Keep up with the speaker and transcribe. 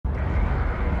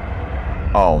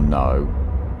Oh no.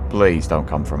 Please don't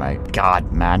come for me.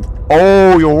 God, man.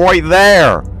 Oh, you're right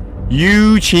there.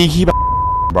 You cheeky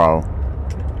bro.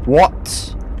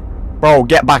 What? Bro,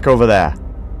 get back over there.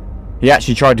 He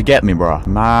actually tried to get me, bro.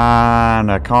 Man,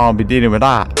 I can't be dealing with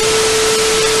that.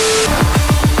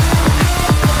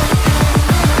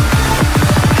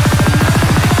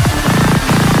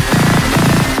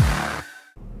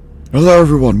 Hello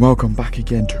everyone, welcome back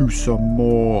again to some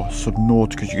more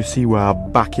Subnautica. As you can see, we're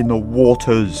back in the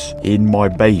waters in my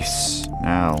base.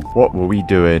 Now, what were we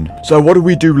doing? So what did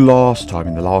we do last time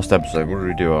in the last episode? What did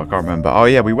we do? I can't remember. Oh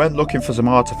yeah, we went looking for some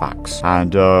artifacts.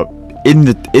 And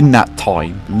in that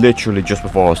time, literally just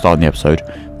before I was starting the episode,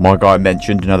 my guy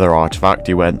mentioned another artifact.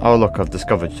 He went, oh look, I've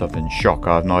discovered something. Shock,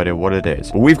 I have no idea what it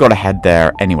is. But we've got to head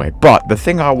there anyway. But the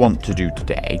thing I want to do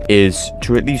today is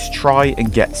to at least try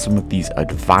and get some of these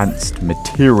advanced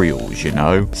materials, you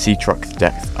know? Sea truck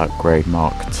depth upgrade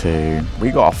Mark II. We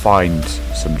gotta find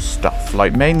some stuff.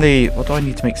 Like mainly, what do I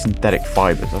need to make synthetic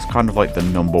fibers? That's kind of like the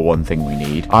 #1 thing we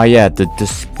need. Ah yeah, the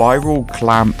spiral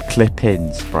clamp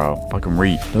clip-ins, bro. I can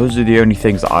read. Those are the only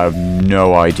things that I have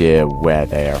no idea where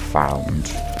they are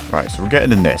found. Right, so we're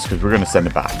getting in this because we're going to send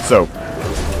it back. So,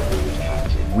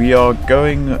 we are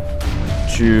going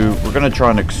to try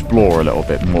and explore a little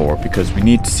bit more because we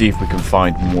need to see if we can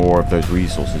find more of those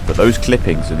resources. But those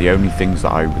clippings are the only things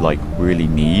that I, like, really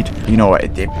need. You know,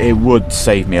 it would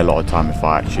save me a lot of time if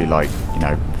I actually, like, you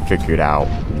know, figured out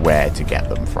where to get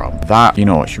them from. That, you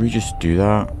know what, should we just do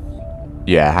that?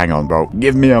 Yeah, hang on, bro.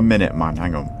 Give me a minute, man.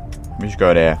 Hang on. Let me just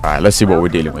go there. Alright, let's see what we're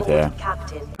dealing with here.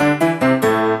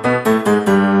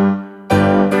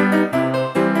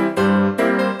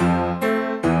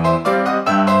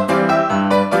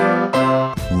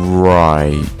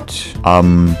 Right.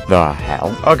 The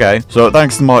hell? Okay, so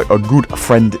thanks to my good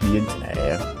friend the internet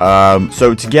here.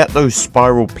 So to get those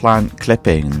spiral plant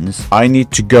clippings, I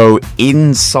need to go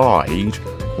inside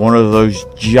one of those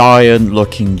giant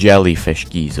looking jellyfish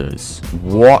geezers.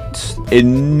 What?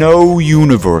 In no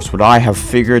universe would I have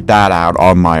figured that out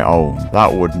on my own.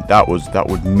 That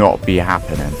would not be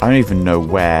happening. I don't even know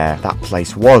where that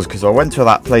place was because I went to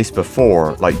that place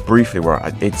before, like briefly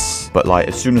but like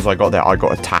as soon as I got there I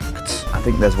got attacked. I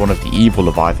think there's one of the evil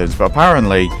leviathans, but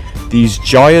apparently these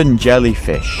giant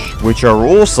jellyfish, which are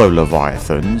also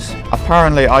leviathans,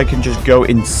 apparently I can just go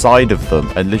inside of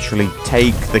them and literally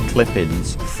take the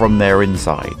clip-ins from their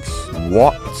insides.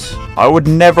 What? I would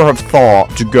never have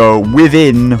thought to go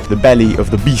within the belly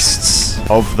of the beasts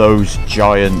of those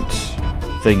giant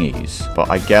thingies. But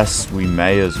I guess we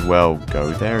may as well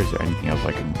go there. Is there anything else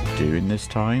I can do in this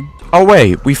time? Oh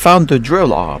wait, we found the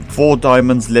drill arm. 4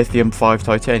 diamonds, lithium, 5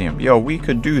 titanium. Yo, we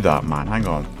could do that, man. Hang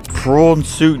on. Prawn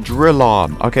suit drill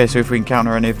arm. Okay, so if we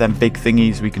encounter any of them big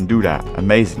thingies, we can do that.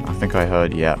 Amazing. I think I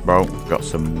heard, yeah, bro. Got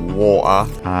some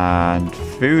water. And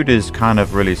food is kind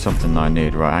of really something I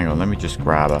need. Right, hang on. Let me just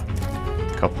grab a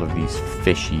couple of these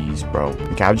fishies, bro.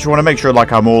 Okay, I just want to make sure,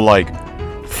 like, I'm all, like,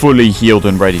 fully healed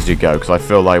and ready to go. Because I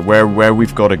feel like where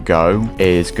we've got to go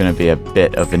is going to be a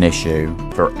bit of an issue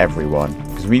for everyone.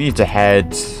 Because we need to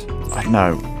head... I don't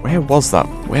know. Where was that?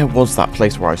 Where was that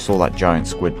place where I saw that giant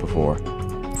squid before?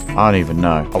 I don't even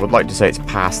know. I would like to say it's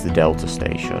past the Delta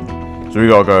station. So we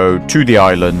gotta go to the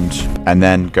island and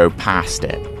then go past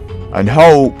it. And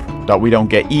hope that we don't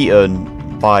get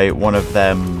eaten by one of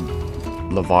them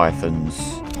leviathans.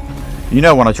 You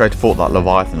know, when I tried to fort that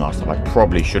leviathan last time, I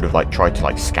probably should have like tried to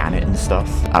like scan it and stuff.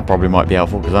 That probably might be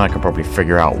helpful because then I could probably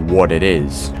figure out what it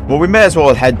is. Well, we may as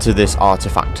well head to this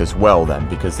artifact as well then,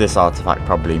 because this artifact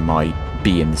probably might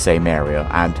be in the same area.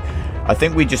 And I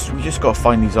think we just got to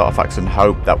find these artifacts and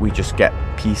hope that we just get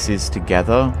pieces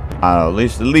together. At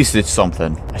least it's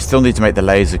something. I still need to make the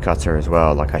laser cutter as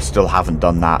well. Like, I still haven't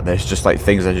done that. There's just like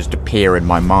things that just appear in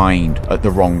my mind at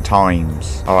the wrong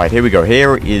times. All right, here we go.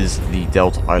 Here is the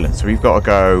Delta Island. So we've got to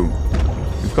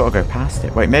go past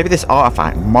it. Wait, maybe this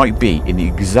artifact might be in the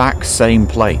exact same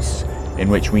place in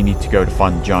which we need to go to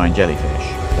find the giant jellyfish.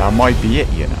 That might be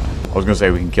it, you know. I was going to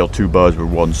say we can kill 2 birds with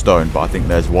 1 stone, but I think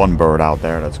there's one bird out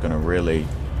there that's going to really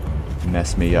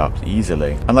mess me up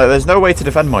easily. And like, there's no way to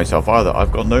defend myself either.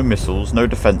 I've got no missiles, no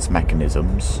defense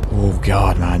mechanisms. Oh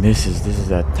god, man, this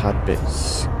is a tad bit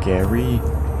scary.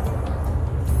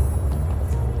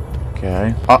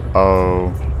 Okay.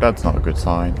 Uh-oh. That's not a good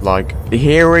sign. Like,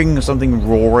 hearing something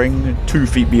roaring 2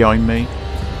 feet behind me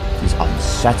is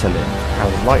unsettling. I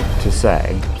would like to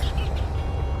say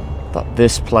that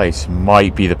this place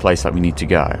might be the place that we need to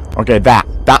go. Okay, that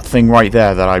thing right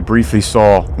there that I briefly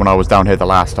saw when I was down here the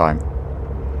last time.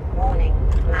 Warning,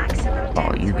 maximum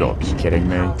Oh, you gotta be kidding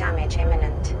me. damage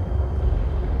imminent.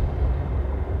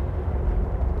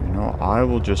 You know, I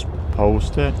will just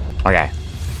post it. Okay.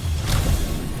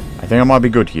 I think I might be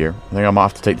good here. I think I might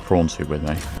have to take the prawn suit with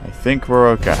me. I think we're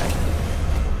okay.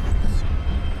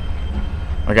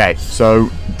 Okay, so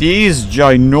these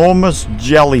ginormous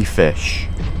jellyfish.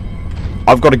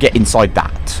 I've got to get inside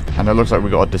that. And it looks like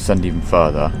we've got to descend even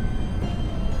further.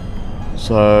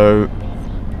 So,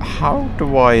 how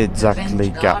do I exactly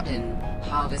get...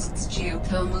 Harvests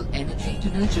geothermal energy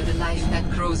to nurture the life that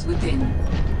grows within.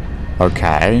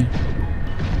 Okay.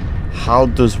 How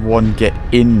does one get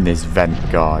in this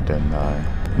vent garden, though?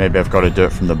 Maybe I've got to do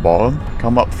it from the bottom.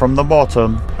 Come up from the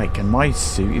bottom. Wait, can my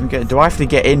suit even get... Do I have to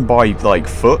get in by, like,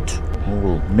 foot?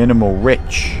 Ooh, minimal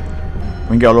rich. We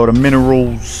can get a lot of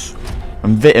minerals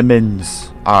and vitamins.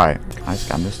 Alright. Can I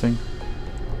scan this thing?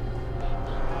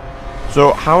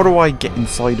 So, how do I get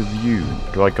inside of you?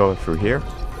 Do I go through here?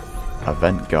 A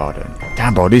vent garden.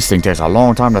 Damn, bro, this thing takes a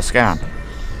long time to scan.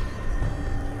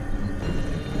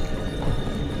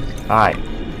 Alright.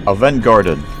 A vent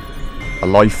garden. A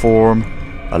life form.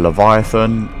 A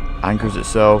leviathan. Anchors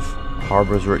itself.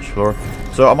 Harbors rich floor.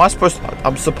 So, am I supposed to...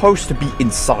 I'm supposed to be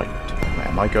inside. Wait,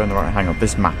 am I going the right... Hang on,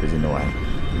 this map is in the way.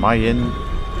 Am I in...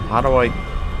 How do I...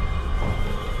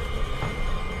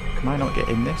 Can I not get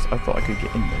in this? I thought I could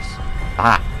get in this.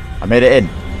 Ah! I made it in.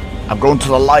 I'm going to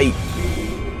the light.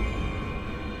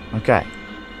 Okay.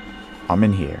 I'm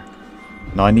in here.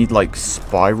 Now I need like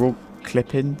spiral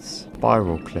clippings.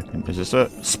 Spiral clipping. Is this a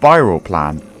spiral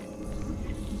plant?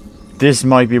 This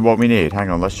might be what we need. Hang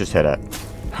on, let's just hit it.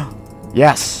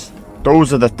 Yes!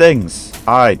 Those are the things.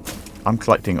 I'm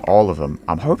collecting all of them.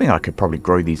 I'm hoping I could probably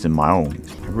grow these in my own.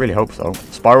 I really hope so.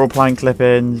 Spiral plant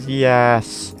clippings.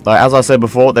 Yes. Like, as I said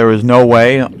before, there is no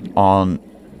way on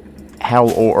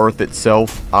Hell or Earth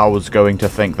itself I was going to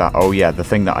think that, oh yeah, the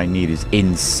thing that I need is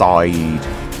inside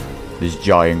this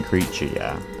giant creature,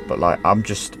 yeah. But like, I'm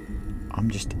just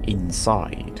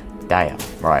inside. Damn.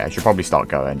 Right, I should probably start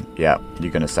going. Yeah,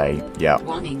 you're gonna say, yeah.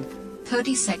 Warning.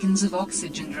 30 seconds of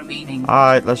oxygen remaining.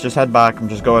 Alright, let's just head back. I'm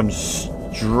just going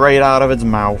straight out of its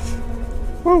mouth.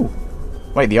 Woo!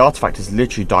 Wait, the artifact is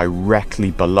literally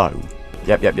directly below.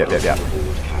 Yep.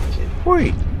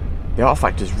 Wait. The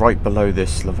artifact is right below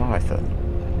this leviathan.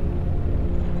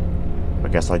 I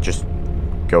guess I just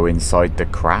go inside the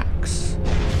cracks.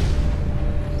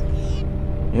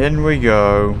 In we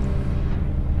go.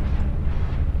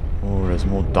 Oh, there's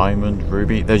more diamond,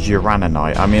 ruby. There's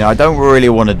uraninite. I mean, I don't really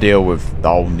want to deal with the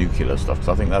whole nuclear stuff, because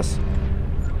I think that's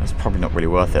probably not really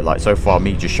worth it. Like, so far,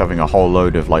 me just shoving a whole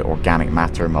load of, like, organic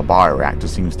matter in my bioreactor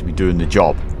seems to be doing the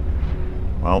job.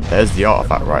 Well, there's the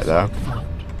artifact right there.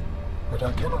 But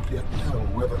I cannot yet tell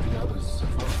whether the others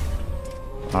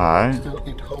survived. Alright. Still,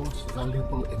 it holds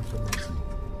valuable information.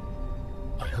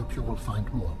 I hope you will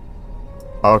find more.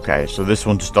 Okay, so this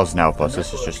one just doesn't help us.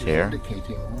 This is just here.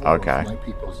 Okay.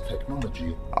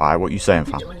 Alright, what you saying,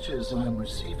 fam? The images I am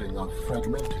receiving are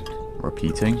fragmented.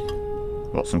 Repeating?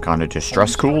 What, some kind of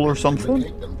distress call or something?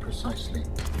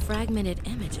 Fragmented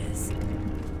images?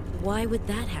 Why would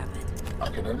that happen? I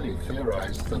can only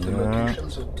theorize that the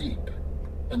locations are deep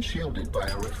and shielded by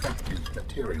a refractive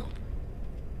material.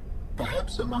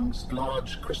 Perhaps amongst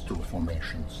large crystal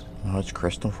formations. Large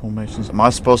crystal formations? Am I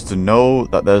supposed to know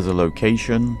that there's a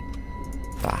location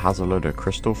that has a load of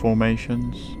crystal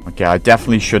formations? Okay, I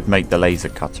definitely should make the laser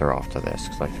cutter after this,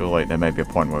 because I feel like there may be a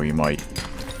point where we might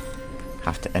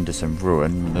have to enter some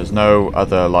ruin. There's no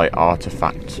other, like,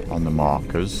 artifact on the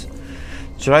markers.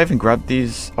 Should I even grab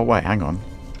these? Oh, wait, hang on.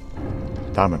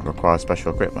 Diamond requires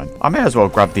special equipment. I may as well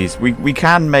grab these. We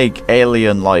can make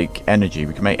alien, like, energy.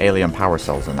 We can make alien power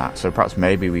cells and that. So perhaps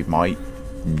maybe we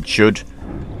should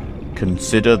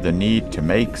consider the need to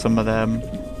make some of them.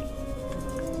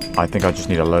 I think I just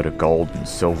need a load of gold and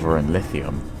silver and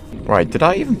lithium. Right, did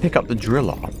I even pick up the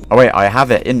drill arm? Oh wait, I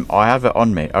have it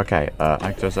on me. Okay,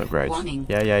 actors upgrades. Warning.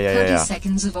 Yeah. 30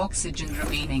 seconds of oxygen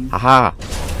remaining. Haha.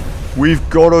 We've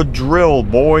got a drill,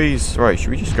 boys. Right, should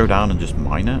we just go down and just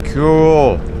mine it?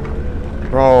 Cool.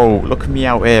 Bro, look at me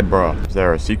out here, bro. Is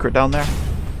there a secret down there?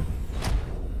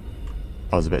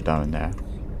 Oh, there's a bit down in there.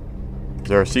 Is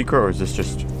there a secret, or is this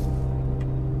just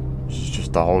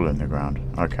a hole in the ground?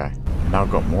 Okay. Now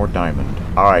I've got more diamond.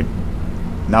 Alright.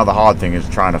 Now the hard thing is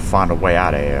trying to find a way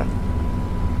out of here.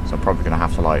 So I'm probably going to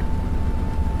have to, like,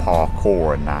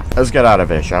 parkour and that. Let's get out of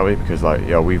here, shall we? Because, like,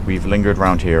 yo, we've lingered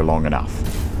around here long enough.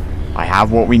 I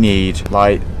have what we need.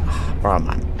 Like, bro,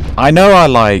 man. I know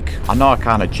I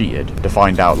kind of cheated to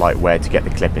find out, like, where to get the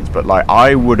clippings. But, like,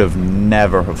 I would have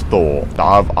never have thought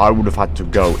that I would have had to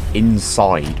go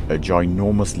inside a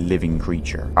ginormous living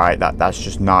creature. Alright, that's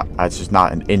just not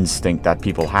an instinct that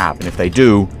people have. And if they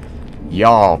do,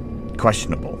 y'all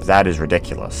questionable. That is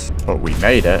ridiculous. But we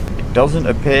made it. It doesn't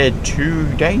appear too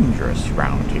dangerous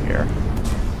around here.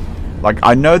 Like,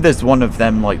 I know there's one of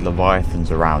them, like,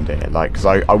 Leviathans around here. Like, because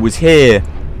I was here,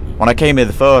 when I came here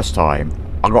the first time,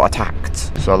 I got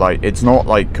attacked. So, like, it's not,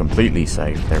 like, completely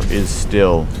safe. There is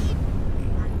still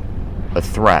a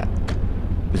threat.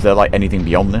 Is there, like, anything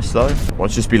beyond this, though? Well,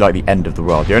 it's just be, like, the end of the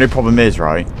world. The only problem is,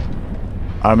 right,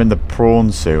 I'm in the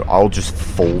prawn suit. I'll just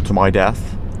fall to my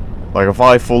death. Like, if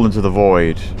I fall into the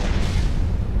void...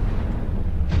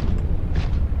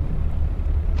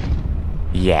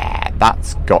 Yeah,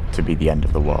 that's got to be the end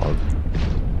of the world.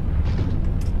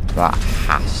 That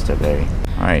has to be.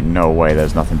 Ain't no way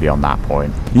there's nothing beyond that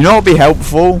point. You know what would be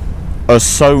helpful? A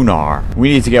sonar.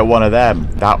 We need to get one of them.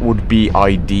 That would be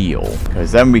ideal.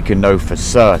 Because then we can know for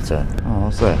certain. Oh,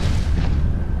 what's this?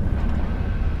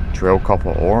 Drill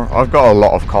copper ore? I've got a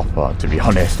lot of copper, to be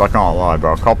honest. I can't lie,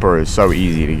 bro. Copper is so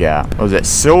easy to get. What was it?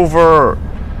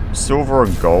 Silver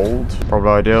and gold? Probably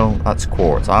ideal. That's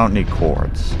quartz. I don't need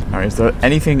quartz. Now, is there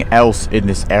anything else in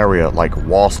this area, like,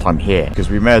 whilst I'm here? Because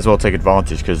we may as well take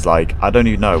advantage, because, like, I don't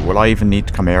even know. Will I even need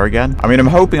to come here again? I mean, I'm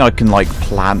hoping I can, like,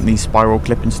 plant these spiral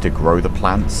clippings to grow the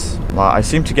plants. Like, I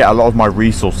seem to get a lot of my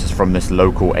resources from this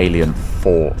local alien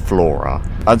flora.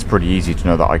 That's pretty easy to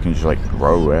know that I can just, like,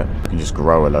 grow it. I can just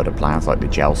grow a load of plants, like the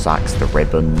gel sacks, the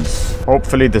ribbons.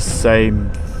 Hopefully the same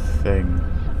thing.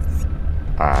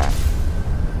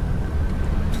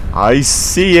 I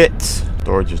see it!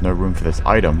 Storage, there's no room for this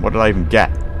item. What did I even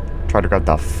get? Try to grab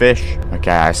that fish.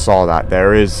 Okay, I saw that.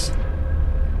 There it is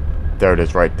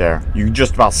right there. You can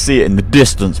just about see it in the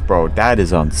distance, bro. That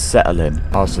is unsettling.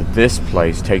 Oh, so this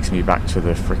place takes me back to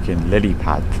the freaking lily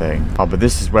pad thing. Oh, but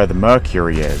this is where the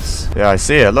Mercury is. Yeah, I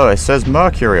see it. Look, it says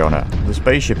Mercury on it. The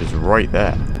spaceship is right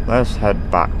there. Let's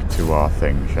head back to our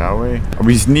thing, shall we?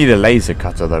 We just need a laser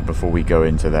cutter, though, before we go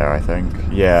into there, I think.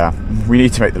 Yeah, we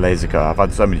need to make the laser cutter. I've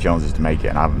had so many chances to make it,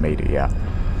 and I haven't made it yet.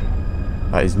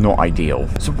 That is not ideal.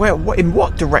 So in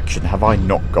what direction have I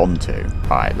not gone to?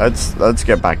 Alright, let's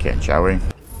get back in, shall we?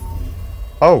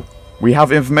 Oh, we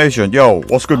have information. Yo,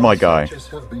 what's good, my guy?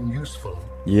 Have been useful.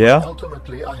 Yeah?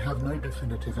 Ultimately, I have no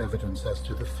definitive evidence as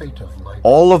to the fate of my...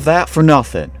 All of that for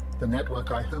nothing. The network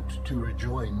I hoped to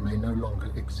rejoin may no longer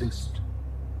exist.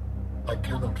 I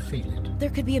cannot feel it. There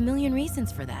could be a million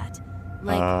reasons for that.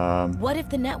 Like, what if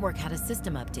the network had a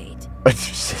system update?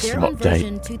 System They're on update.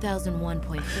 version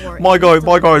 2001.4.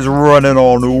 My guy's running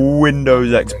on Windows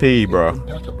XP, bro.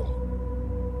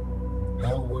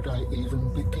 How would I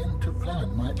even begin to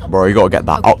plan my... Bro, you gotta get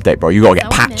that update, bro. You gotta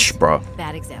get patched, bro.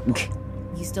 Bad example.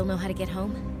 You still know how to get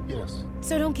home? Yes.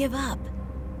 So don't give up.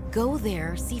 Go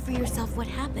there, see for yourself what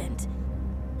happened.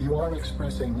 You are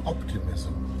expressing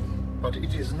optimism, but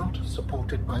it is not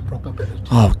supported by probability.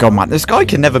 Oh, God, man. This guy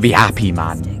can never be happy,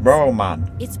 man. Bro, man.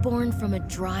 It's born from a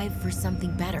drive for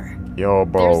something better. Yo,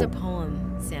 bro. There's a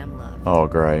poem Sam loved. Oh,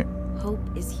 great. Hope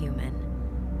is human.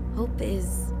 Hope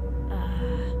is...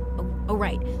 Oh,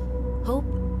 right. Hope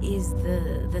is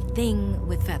the thing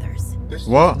with feathers. This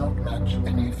What? does not match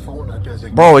any fauna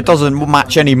designation. Bro, it doesn't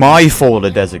match any my fauna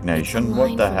designation.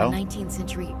 What the hell? A 19th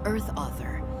century Earth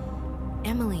author.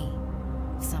 Emily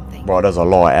something. Bro, there's a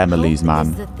lot of Emily's, Hope man.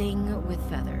 is the thing with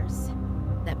feathers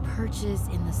that perches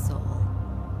in the soul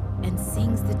and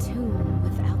sings the tune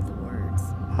without the words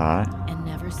Hi. and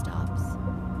never stops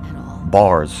at all.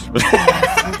 Bars.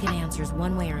 Spoken answers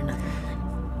one way or another.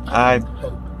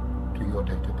 Hope to your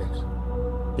database.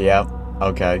 Yeah,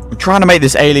 okay. I'm trying to make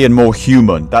this alien more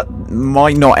human. That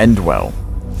might not end well.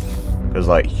 Because,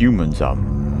 like, humans are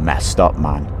messed up,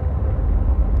 man.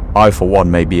 I, for one,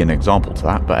 may be an example to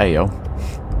that, but hey, yo.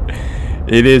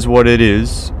 It is what it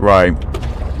is. Right.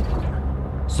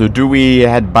 So, do we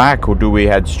head back or do we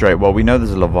head straight? Well, we know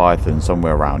there's a Leviathan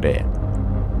somewhere around here.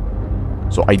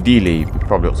 So, ideally, we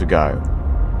probably ought to go.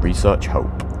 Research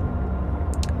hope.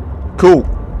 Cool.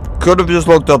 Could have just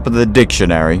looked up at the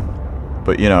dictionary.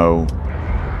 But, you know...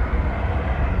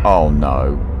 Oh,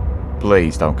 no.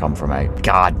 Please don't come for me.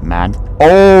 God, man.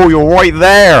 Oh, you're right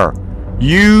there.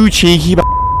 You cheeky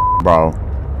bro.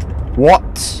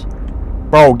 What?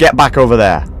 Bro, get back over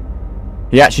there.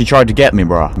 He actually tried to get me,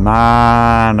 bro.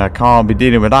 Man, I can't be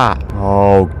dealing with that.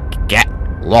 Oh, get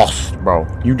lost, bro.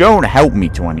 You don't help me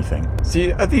to anything.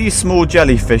 See, are these small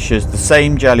jellyfishes the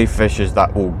same jellyfishes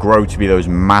that will grow to be those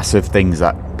massive things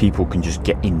that people can just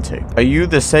get into? Are you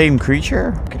the same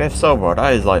creature? If so, bro,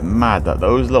 that is like mad that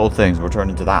those little things will turn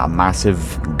into that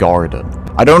massive garden.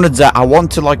 I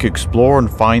want to like explore and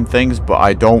find things, but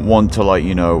I don't want to like,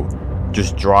 you know,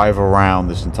 just drive around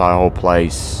this entire whole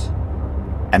place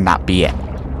and that be it.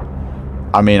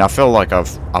 I mean, I feel like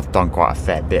I've done quite a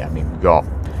fair bit. I mean, we got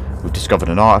We've discovered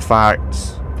an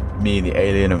artifact. Me and the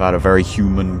alien have had a very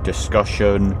human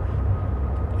discussion.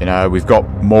 You know, we've got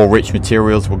more rich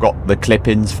materials. We've got the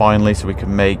clip-ins finally, so we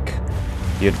can make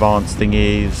the advanced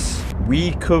thingies.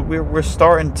 We're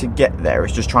starting to get there.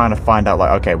 It's just trying to find out,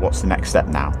 like, okay, what's the next step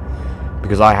now?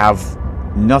 Because I have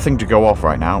nothing to go off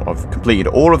right now. I've completed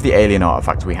all of the alien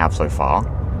artifacts we have so far.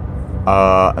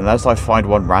 Unless I find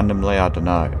one randomly, I don't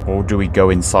know. Or do we go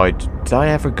inside? Did I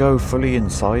ever go fully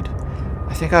inside?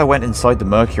 I think I went inside the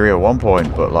Mercury at one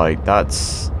point, but like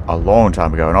that's a long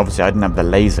time ago. And obviously I didn't have the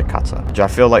laser cutter, which I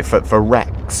feel like for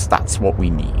Rex, that's what we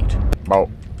need. Well,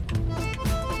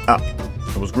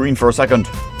 it was green for a second.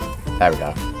 There we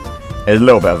go. There's a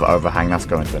little bit of overhang. That's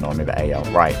going to annoy me, the AL.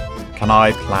 Right. Can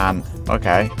I plant?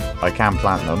 Okay. I can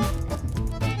plant them.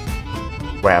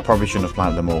 Wait, I probably shouldn't have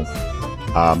planted them all.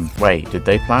 Wait, did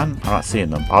they plant? I'm not seeing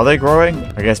them. Are they growing?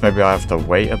 I guess maybe I have to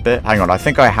wait a bit. Hang on, I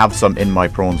think I have some in my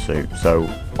prawn suit, so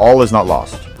all is not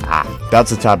lost. Ah,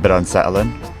 that's a tad bit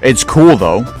unsettling. It's cool,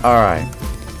 though. Alright.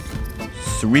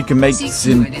 So we can make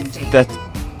that...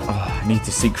 Oh, I need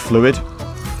to seek fluid.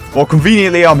 Well,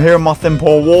 conveniently, I'm here in my thin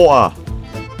pour water.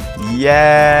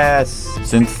 Yes!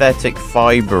 Synthetic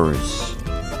fibers.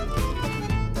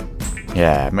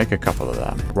 Yeah, make a couple of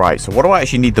them. Right, so what do I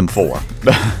actually need them for?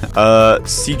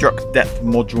 Seadruck Depth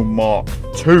Module Mark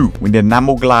 2. We need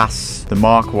enamel glass, the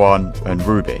Mark 1, and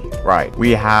ruby. Right,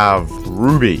 we have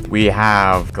ruby. We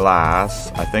have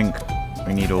glass. I think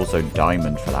we need also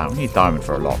diamond for that. We need diamond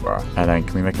for a lot, bro. And then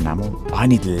can we make enamel? I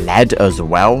need lead as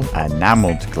well.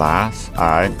 Enameled glass.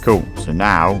 Alright, cool. So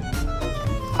now,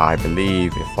 I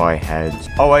believe if I head...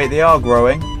 Oh, wait, they are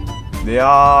growing. They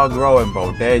are growing,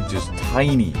 bro. They're just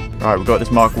tiny. Alright, we've got this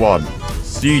Mark 1.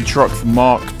 Seadruck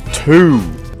Mark 2.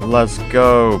 Let's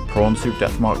go. Prawn Soup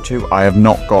Depth Mark 2. I have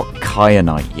not got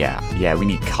kyanite yet. Yeah, we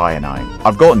need kyanite.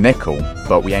 I've got nickel,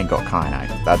 but we ain't got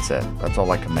kyanite. That's it. That's all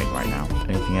I can make right now.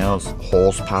 Anything else?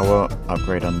 Horsepower.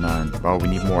 Upgrade unknown. Oh, we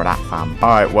need more of that, fam.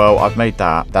 Alright, well, I've made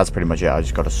that. That's pretty much it. I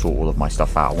just got to sort all of my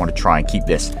stuff out. I want to try and keep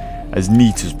this as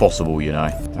neat as possible, you know.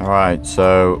 Alright,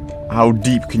 so... how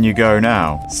deep can you go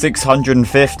now?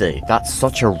 650. That's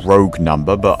such a rogue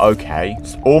number, but okay.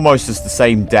 It's almost as the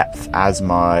same depth as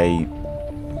my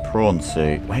prawn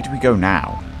suit. Where do we go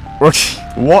now?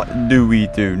 What do we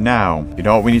do now? You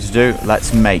know what we need to do?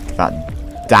 Let's make that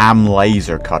damn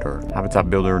laser cutter. Habitat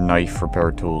builder, knife,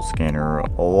 repair tool, scanner,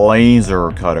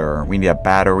 laser cutter. We need a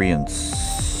battery and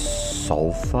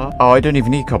sulfur. Oh, I don't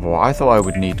even need copper wire. I thought I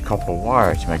would need copper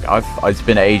wire to make... It's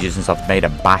been ages since I've made a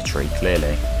battery,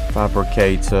 clearly.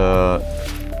 Fabricator,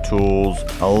 tools,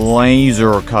 a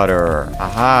laser cutter.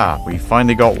 Aha, we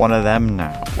finally got one of them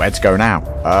now. Where to go now?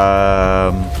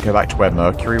 Go back to where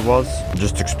Mercury was.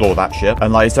 Just explore that ship.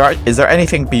 And like, is there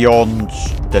anything beyond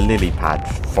the lily pad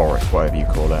forest, whatever you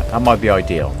call it? That might be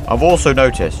ideal. I've also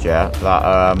noticed, yeah,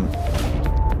 that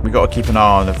we got to keep an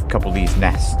eye on a couple of these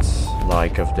nests.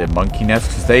 Like of the monkey nests,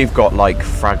 because they've got like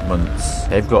fragments.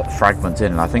 They've got fragments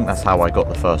in, and I think that's how I got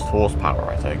the first horsepower,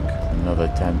 I think.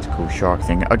 Another tentacle shark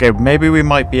thing. Okay, maybe we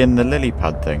might be in the lily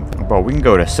pad thing. Bro, we can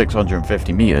go to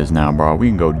 650 meters now, bro. We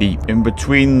can go deep. In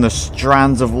between the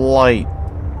strands of light.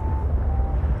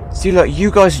 See, look,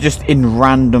 you guys are just in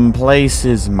random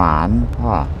places, man.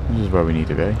 Ah, this is where we need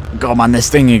to be. God, man, this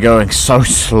thing is going so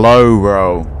slow,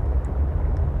 bro.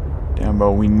 Damn,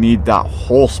 bro, we need that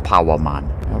horsepower, man.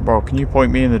 Bro, can you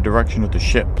point me in the direction of the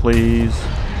ship, please?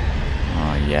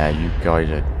 Oh, yeah, you guys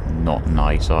are not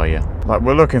nice, are you? Like,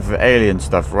 we're looking for alien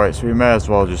stuff, right? So we may as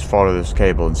well just follow this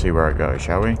cable and see where it goes,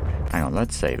 shall we? Hang on,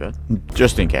 let's save it.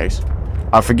 Just in case.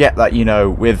 I forget that, you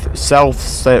know, with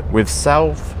self-saving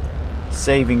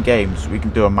games, we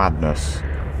can do a madness.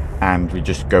 And we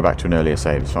just go back to an earlier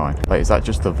save, it's fine. Like, is that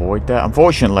just the void there?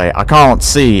 Unfortunately, I can't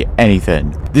see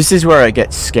anything. This is where it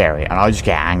gets scary, and I just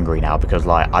get angry now because,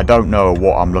 like, I don't know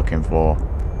what I'm looking for.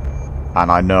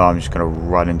 And I know I'm just gonna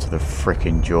run into the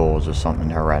freaking jaws or something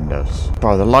horrendous.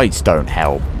 Bro, the lights don't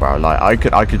help, bro.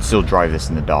 Like, I could still drive this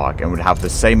in the dark and would have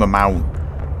the same amount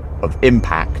of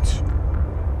impact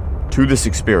to this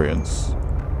experience.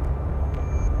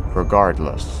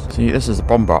 Regardless. See, this is the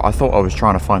bomb bar. I thought I was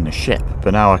trying to find the ship,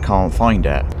 but now I can't find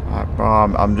it. Bro,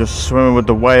 I'm just swimming with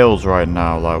the whales right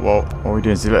now. Like, what are we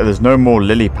doing? See, there's no more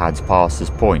lily pads past this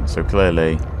point, so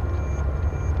clearly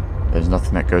there's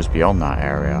nothing that goes beyond that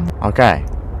area. Okay.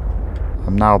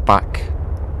 I'm now back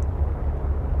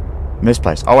in this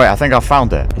place. Oh, wait, I think I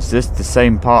found it. Is this the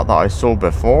same part that I saw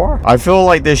before? I feel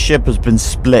like this ship has been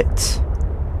split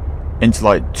into,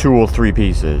 like, 2 or 3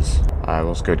 pieces. Alright,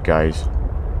 what's good, guys?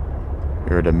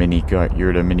 You're the mini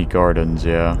gardens,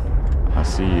 yeah. I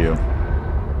see you.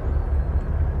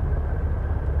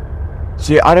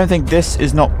 See, I don't think this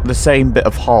is not the same bit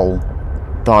of hull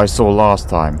that I saw last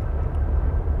time.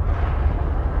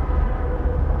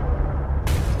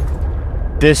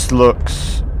 This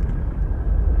looks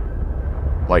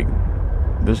like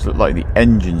the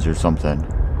engines or something.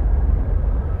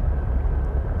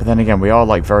 But then again, we are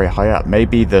like very high up.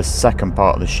 Maybe the second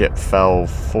part of the ship fell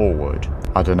forward.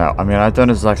 I don't know. I mean, I don't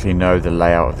exactly know the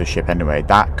layout of the ship anyway.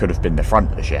 That could have been the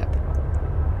front of the ship,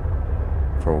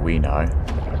 for all we know.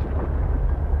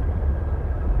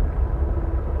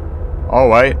 Oh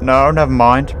wait, no, never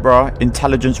mind, bruh.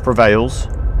 Intelligence prevails.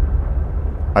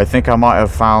 I think I might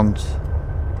have found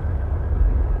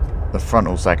the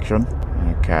frontal section.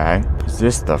 Okay. Is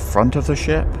this the front of the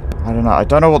ship? I don't know. I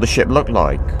don't know what the ship looked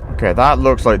like. Okay, that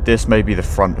looks like this may be the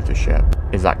front of the ship.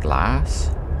 Is that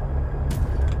glass?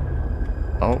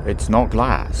 Oh, it's not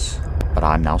glass. But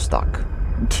I'm now stuck.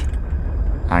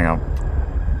 Hang on.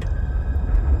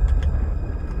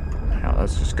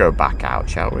 Let's just go back out,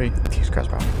 shall we? Jesus Christ,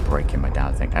 bro, I'm breaking my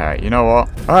damn thing. Alright, you know what?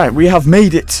 Alright, we have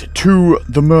made it to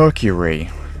the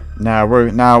Mercury. Now,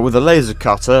 with a laser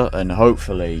cutter and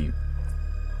hopefully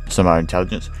some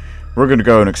intelligence, we're going to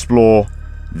go and explore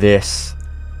this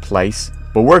place.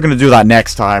 But we're going to do that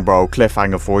next time, bro.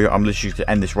 Cliffhanger for you. I'm literally going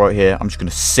to end this right here. I'm just going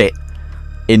to sit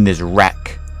in this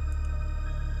wreck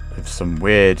with some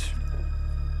weird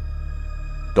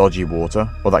dodgy water.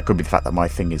 Or that could be the fact that my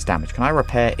thing is damaged. Can I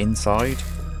repair inside?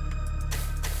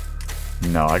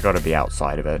 No, I gotta be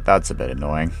outside of it. That's a bit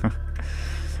annoying.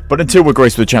 But until we're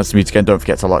graced with a chance to meet again, don't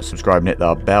forget to like, subscribe, and hit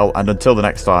that bell. And until the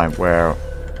next time, where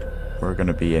we're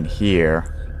gonna be in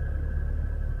here.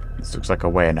 This looks like a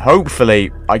way, and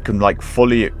hopefully I can like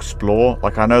fully explore.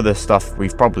 Like, I know there's stuff,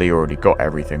 we've probably already got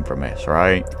everything from this,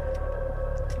 right?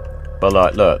 But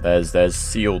like, look, there's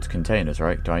sealed containers,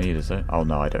 right? Do I need it? Oh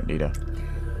no, I don't need it.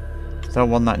 Is there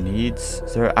one that needs?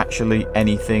 Is there actually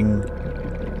anything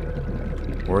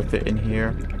worth it in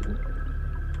here?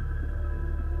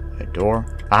 A door?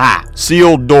 Ah!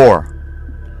 Sealed door!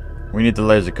 We need the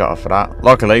laser cutter for that.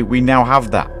 Luckily, we now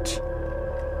have that.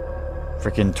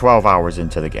 Freaking 12 hours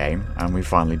into the game, and we've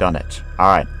finally done it.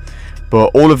 Alright. But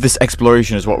all of this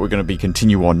exploration is what we're going to be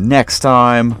continue on next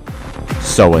time.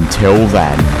 So until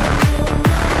then...